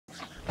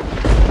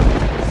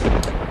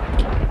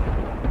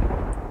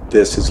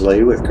This is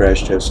Lee with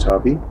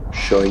Crashtesthobby,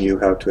 showing you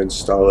how to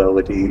install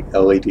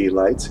LED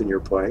lights in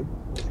your plane.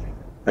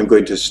 I'm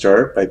going to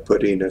start by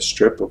putting a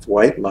strip of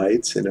white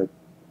lights in a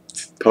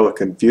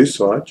Pelican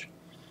fuselage.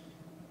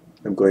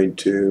 I'm going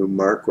to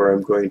mark where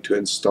I'm going to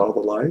install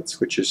the lights,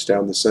 which is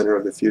down the center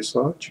of the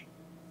fuselage,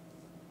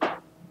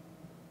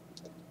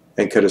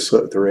 and cut a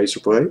slit with a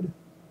razor blade,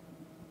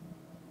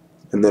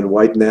 and then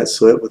widen that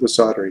slit with a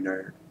soldering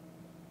iron.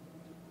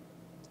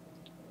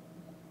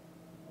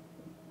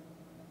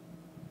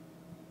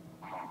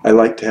 I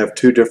like to have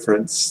two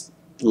different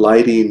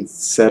lighting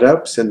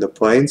setups in the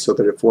plane so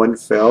that if one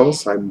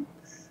fails, I'm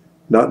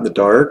not in the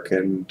dark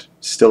and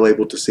still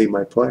able to see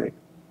my plane.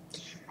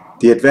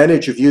 The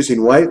advantage of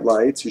using white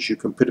lights is you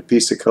can put a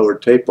piece of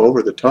colored tape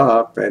over the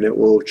top and it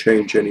will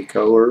change any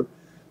color.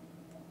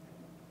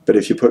 But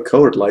if you put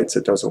colored lights,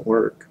 it doesn't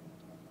work.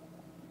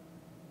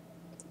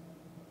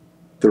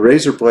 The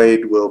razor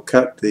blade will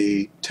cut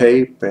the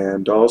tape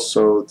and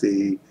also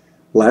the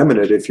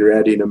laminate if you're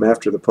adding them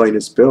after the plane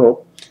is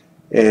built,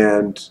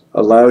 and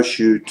allows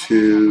you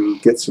to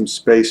get some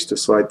space to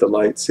slide the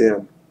lights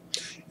in.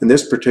 In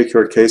this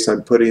particular case,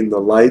 I'm putting the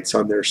lights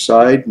on their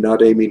side,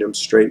 not aiming them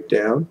straight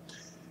down.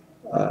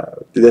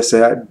 This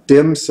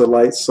dims the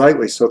lights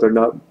slightly so they're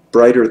not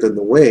brighter than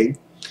the wing,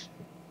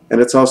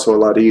 and it's also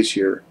a lot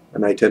easier,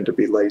 and I tend to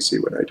be lazy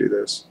when I do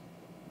this.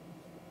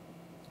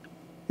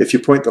 If you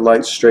point the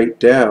lights straight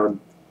down,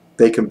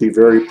 they can be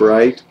very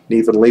bright and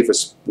even leave a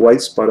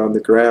white spot on the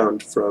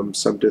ground from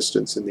some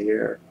distance in the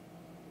air.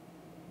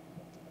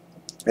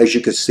 As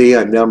you can see,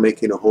 I'm now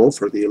making a hole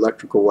for the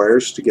electrical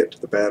wires to get to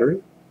the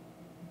battery,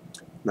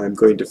 and I'm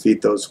going to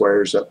feed those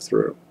wires up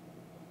through.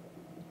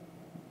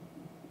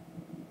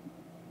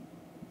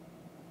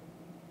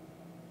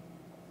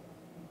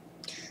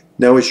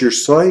 Now as you're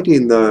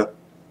sliding the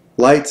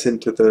lights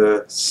into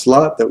the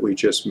slot that we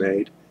just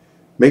made,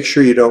 make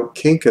sure you don't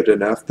kink it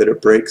enough that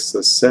it breaks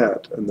the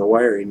set and the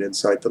wiring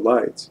inside the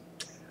lights.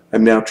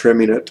 I'm now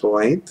trimming it to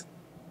length,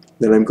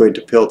 then I'm going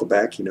to peel the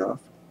backing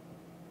off.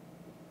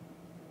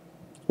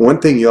 One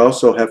thing you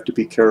also have to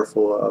be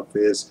careful of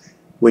is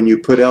when you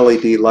put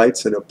LED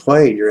lights in a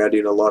plane, you're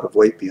adding a lot of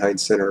weight behind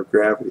center of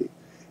gravity,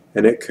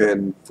 and it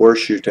can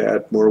force you to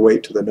add more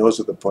weight to the nose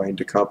of the plane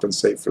to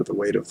compensate for the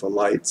weight of the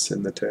lights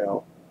in the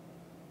tail.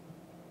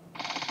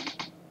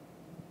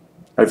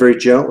 I very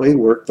gently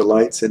work the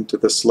lights into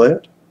the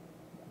slit,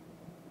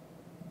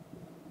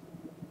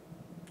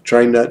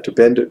 trying not to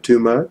bend it too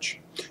much.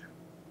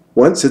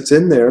 Once it's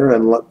in there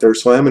and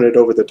there's laminate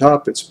over the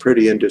top, it's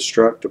pretty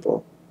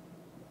indestructible.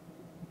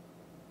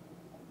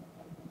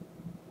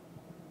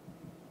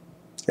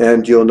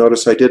 And you'll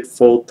notice I did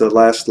fold the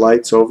last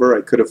lights over.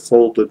 I could have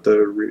folded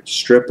the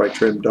strip I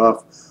trimmed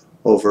off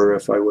over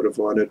if I would have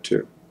wanted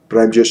to, but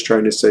I'm just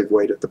trying to save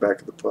weight at the back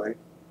of the plane.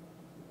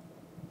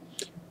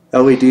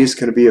 LEDs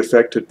can be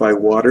affected by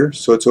water,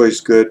 so it's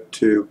always good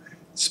to,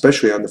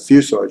 especially on the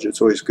fuselage,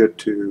 it's always good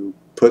to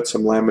put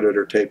some laminate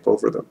or tape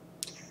over them.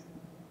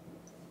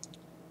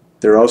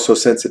 They're also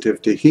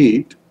sensitive to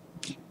heat.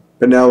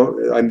 But now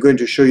I'm going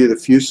to show you the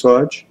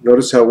fuselage.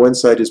 Notice how one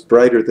side is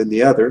brighter than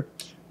the other,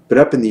 but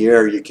up in the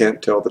air you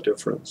can't tell the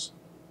difference.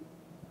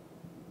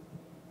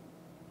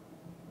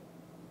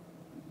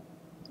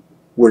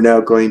 We're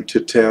now going to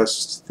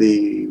test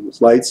the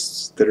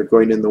lights that are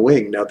going in the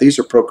wing. Now these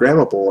are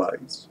programmable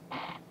lights.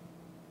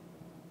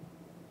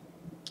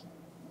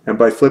 And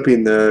by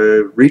flipping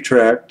the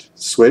retract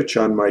switch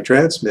on my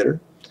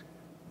transmitter,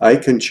 I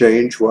can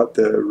change what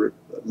the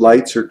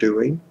lights are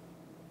doing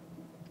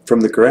from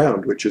the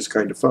ground, which is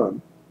kind of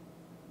fun.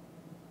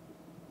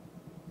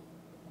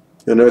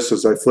 You'll notice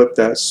as I flip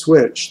that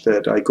switch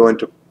that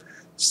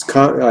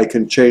I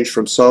can change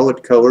from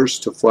solid colors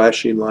to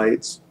flashing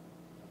lights.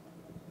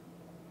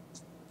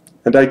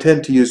 And I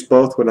tend to use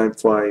both when I'm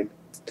flying.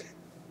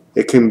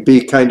 It can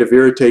be kind of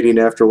irritating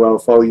after a while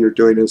if all you're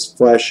doing is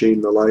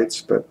flashing the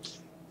lights, but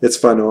it's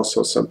fun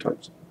also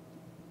sometimes.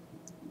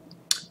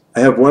 I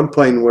have one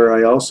plane where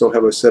I also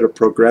have a set of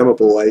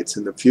programmable lights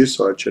in the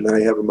fuselage, and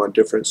I have them on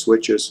different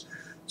switches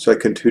so I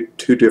can do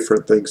two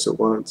different things at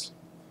once.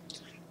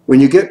 When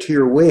you get to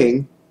your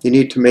wing, you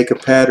need to make a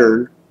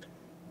pattern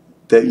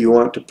that you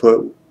want to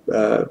put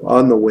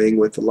on the wing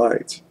with the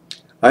lights.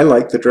 I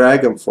like the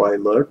dragonfly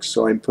look,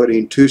 so I'm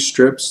putting two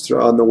strips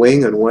on the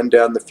wing and one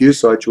down the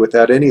fuselage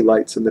without any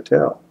lights in the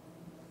tail.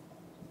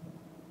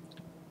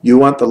 You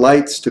want the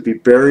lights to be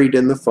buried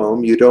in the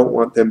foam. You don't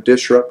want them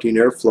disrupting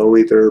airflow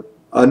either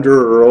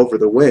under or over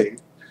the wing,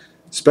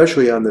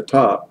 especially on the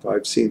top.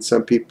 I've seen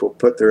some people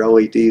put their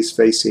LEDs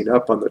facing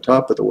up on the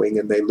top of the wing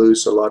and they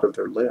lose a lot of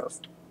their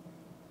lift.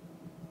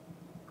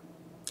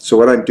 So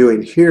what I'm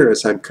doing here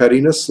is I'm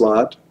cutting a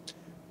slot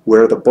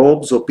where the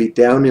bulbs will be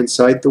down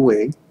inside the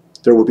wing.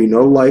 There will be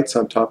no lights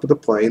on top of the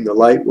plane. The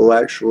light will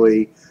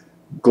actually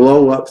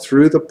glow up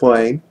through the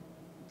plane,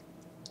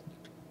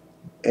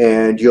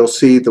 and you'll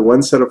see the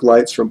one set of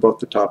lights from both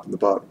the top and the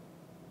bottom.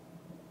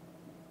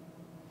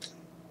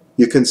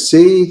 You can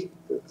see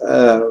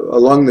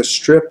along the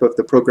strip of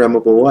the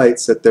programmable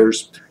lights that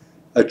there's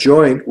a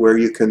joint where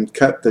you can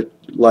cut the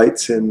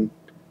lights in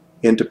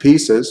into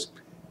pieces.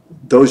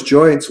 Those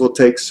joints will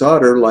take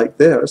solder like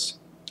this,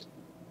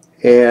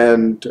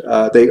 and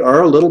they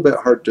are a little bit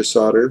hard to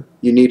solder.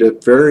 You need a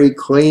very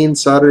clean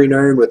soldering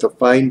iron with a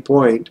fine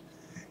point,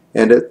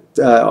 and it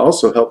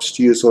also helps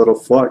to use a little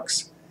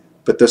flux.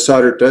 But the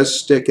solder does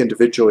stick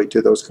individually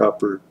to those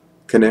copper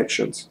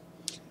connections.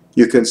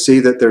 You can see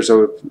that there's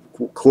a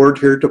cord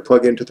here to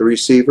plug into the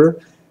receiver,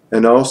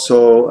 and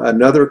also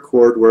another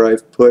cord where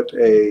I've put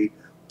a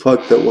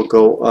plug that will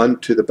go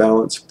onto the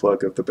balance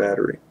plug of the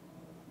battery.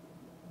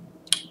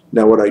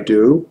 Now what I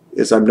do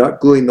is I'm not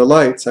gluing the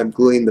lights, I'm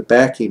gluing the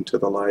backing to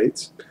the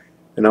lights,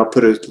 and I'll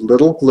put a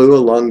little glue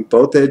along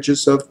both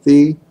edges of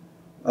the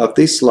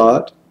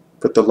slot,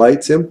 put the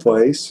lights in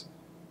place,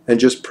 and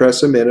just press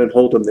them in and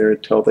hold them there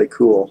until they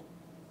cool.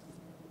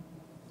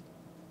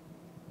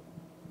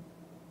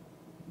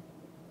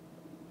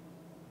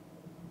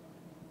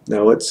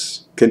 Now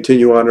let's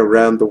continue on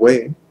around the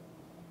wing.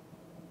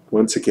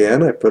 Once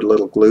again, I put a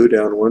little glue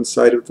down one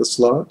side of the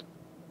slot,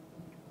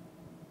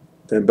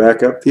 then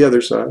back up the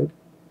other side.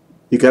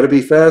 You got to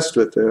be fast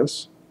with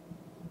this.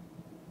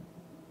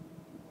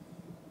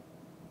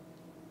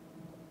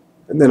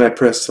 And then I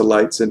press the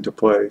lights into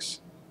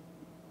place.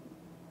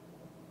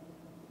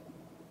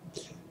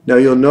 Now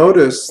you'll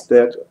notice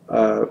that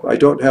I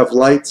don't have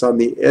lights on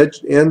the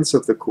ends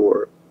of the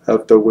core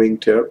of the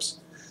wingtips.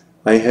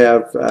 I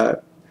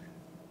have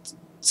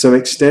some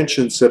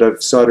extensions that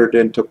I've soldered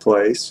into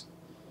place.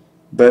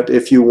 But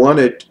if you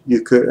wanted,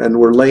 you could, and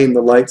we're laying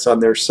the lights on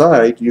their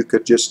side, you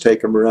could just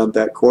take them around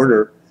that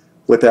corner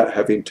without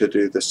having to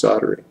do the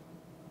soldering.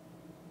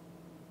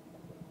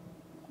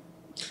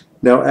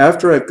 Now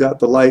after I've got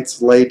the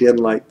lights laid in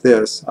like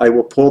this, I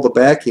will pull the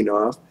backing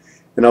off,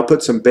 and I'll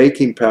put some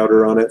baking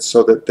powder on it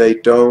so that they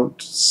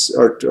don't,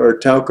 or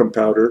talcum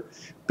powder,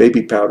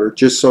 baby powder,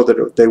 just so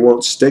that they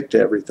won't stick to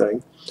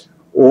everything.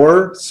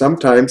 Or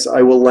sometimes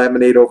I will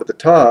laminate over the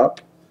top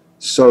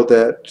so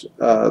that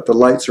the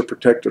lights are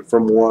protected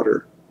from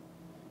water.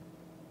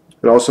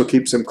 It also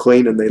keeps them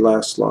clean and they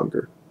last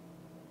longer.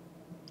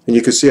 And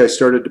you can see I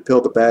started to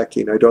peel the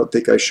backing. I don't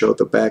think I showed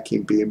the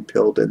backing being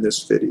peeled in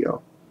this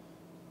video.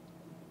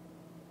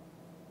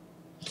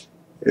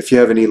 If you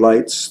have any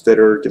lights that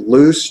are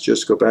loose,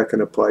 just go back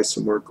and apply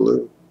some more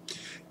glue.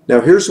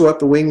 Now here's what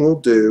the wing will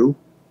do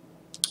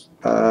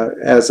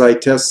as I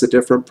test the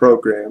different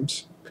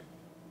programs.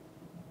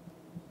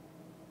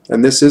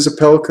 And this is a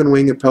Pelican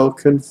wing, a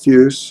Pelican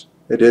fuse.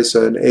 It is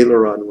an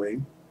aileron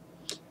wing.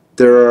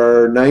 There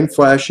are 9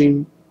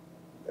 flashing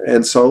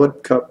and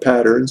solid cut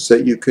patterns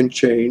that you can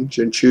change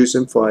and choose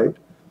in flight.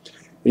 And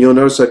you'll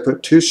notice I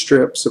put 2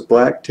 strips of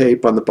black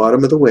tape on the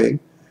bottom of the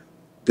wing.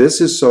 This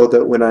is so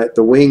that when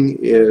the wing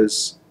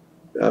is,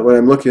 when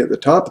I'm looking at the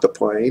top of the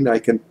plane, I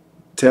can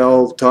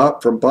tell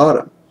top from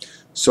bottom.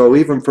 So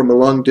even from a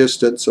long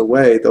distance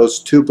away, those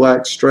 2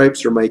 black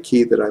stripes are my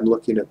key that I'm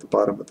looking at the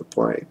bottom of the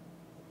plane.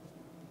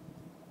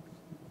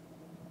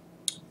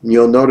 And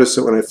you'll notice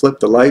that when I flip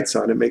the lights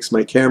on, it makes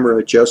my camera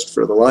adjust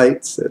for the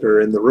lights that are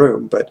in the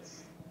room. But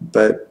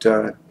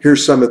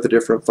here's some of the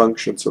different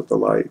functions of the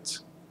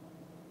lights.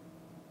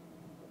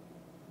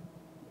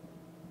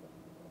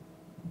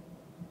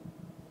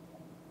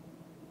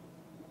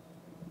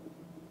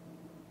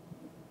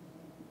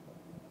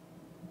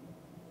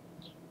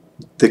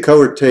 The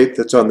colored tape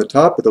that's on the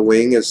top of the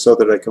wing is so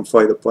that I can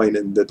fly the plane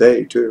in the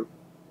day too.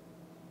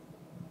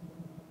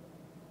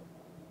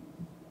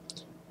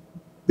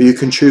 But you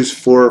can choose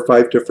 4 or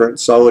 5 different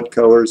solid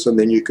colors, and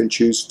then you can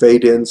choose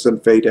fade-ins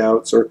and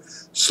fade-outs, or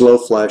slow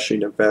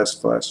flashing and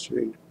fast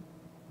flashing.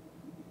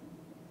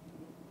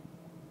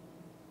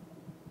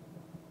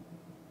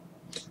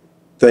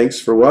 Thanks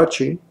for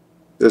watching.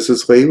 This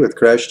is Lee with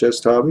Crash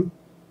Test Hobby.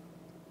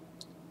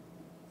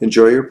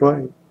 Enjoy your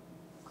plane.